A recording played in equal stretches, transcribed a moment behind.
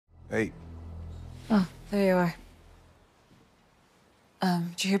Hey. Oh, there you are.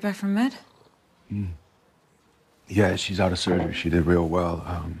 Did you hear back from Med? Yeah, she's out of surgery. She did real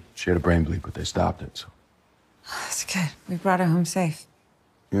well. She had a brain bleed, but they stopped it, so. That's good. We brought her home safe.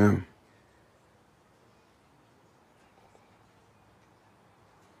 Yeah.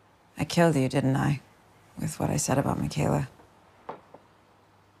 I killed you, didn't I? With what I said about Makayla.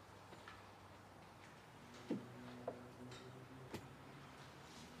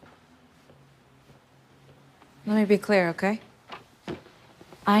 Let me be clear, okay?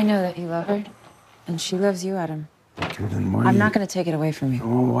 I know that you love her, and she loves you, Adam. Okay, then why I'm not gonna take it away from you.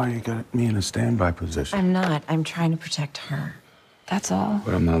 Oh, why you got me in a standby position? I'm not. I'm trying to protect her. That's all.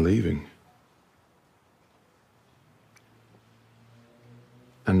 But I'm not leaving.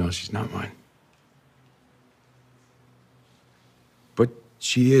 I know she's not mine. But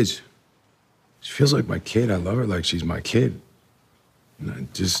she is. She feels like my kid. I love her like she's my kid. And I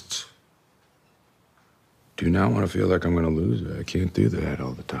just do not want to feel like I'm going to lose her. I can't do that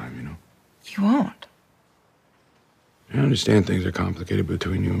all the time, you know? You won't. I understand things are complicated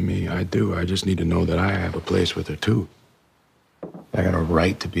between you and me. I do. I just need to know that I have a place with her, too. I got a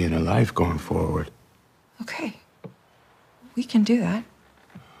right to be in her life going forward. Okay. We can do that.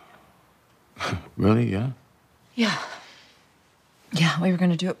 Really? Yeah? Yeah. Yeah, we were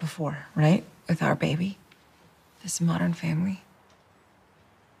gonna do it before, right? With our baby. This modern family.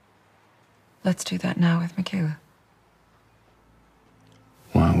 Let's do that now with Makayla.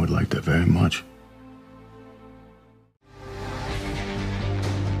 Well, I would like that very much.